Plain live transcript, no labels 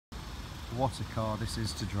What a car this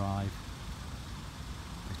is to drive.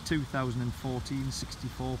 A 2014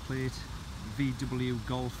 64 plate VW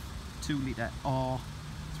Golf 2 litre R,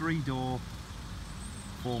 3-door,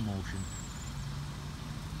 4-motion.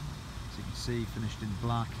 As you can see, finished in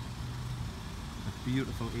black with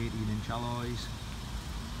beautiful 18-inch alloys.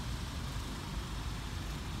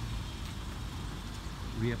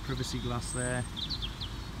 Rear privacy glass there.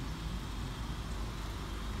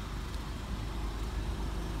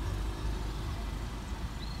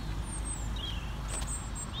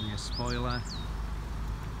 Rear spoiler.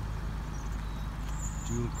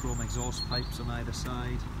 Dual chrome exhaust pipes on either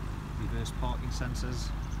side. Reverse parking sensors.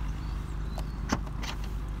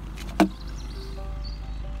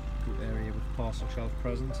 Good area with parcel shelf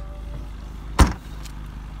present.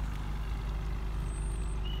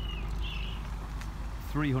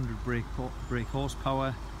 .300 brake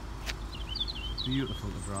horsepower. Beautiful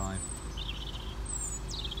to drive.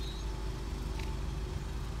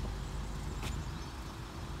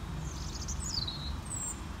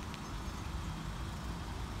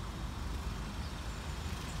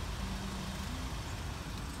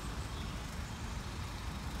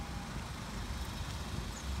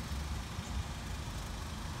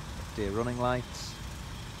 Day running lights.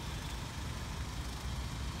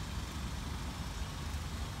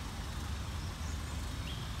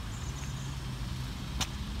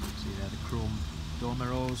 See there the chrome door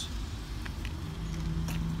mirrors.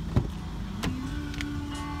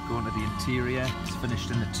 Going to the interior, it's finished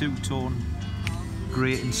in the two-tone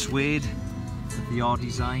grey and suede with the R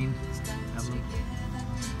design.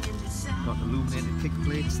 Got illuminated kick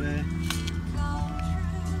plates there.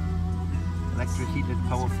 Electric heated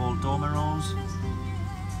powerful door mirrors,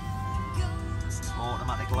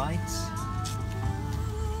 automatic lights,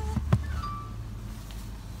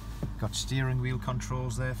 got steering wheel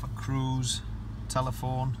controls there for cruise,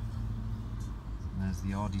 telephone, and there's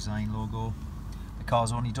the R Design logo. The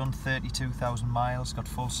car's only done 32,000 miles, got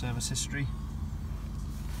full service history.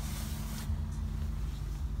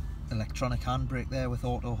 Electronic handbrake there with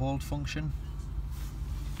auto hold function,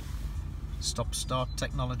 stop start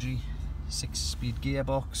technology. 6-speed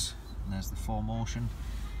gearbox, and there's the 4-motion.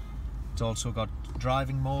 It's also got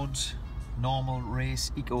driving modes: normal,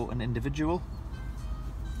 race, eco and individual.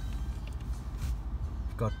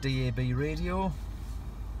 We've got DAB radio,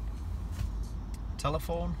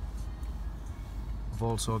 telephone. We've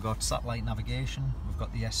also got satellite navigation. We've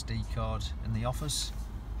got the SD card in the office.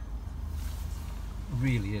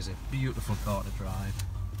 Really is a beautiful car to drive.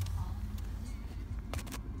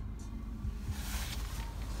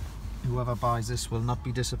 Whoever buys this will not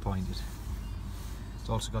be disappointed. It's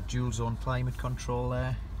also got dual zone climate control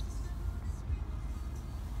there.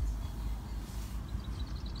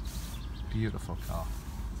 Beautiful car.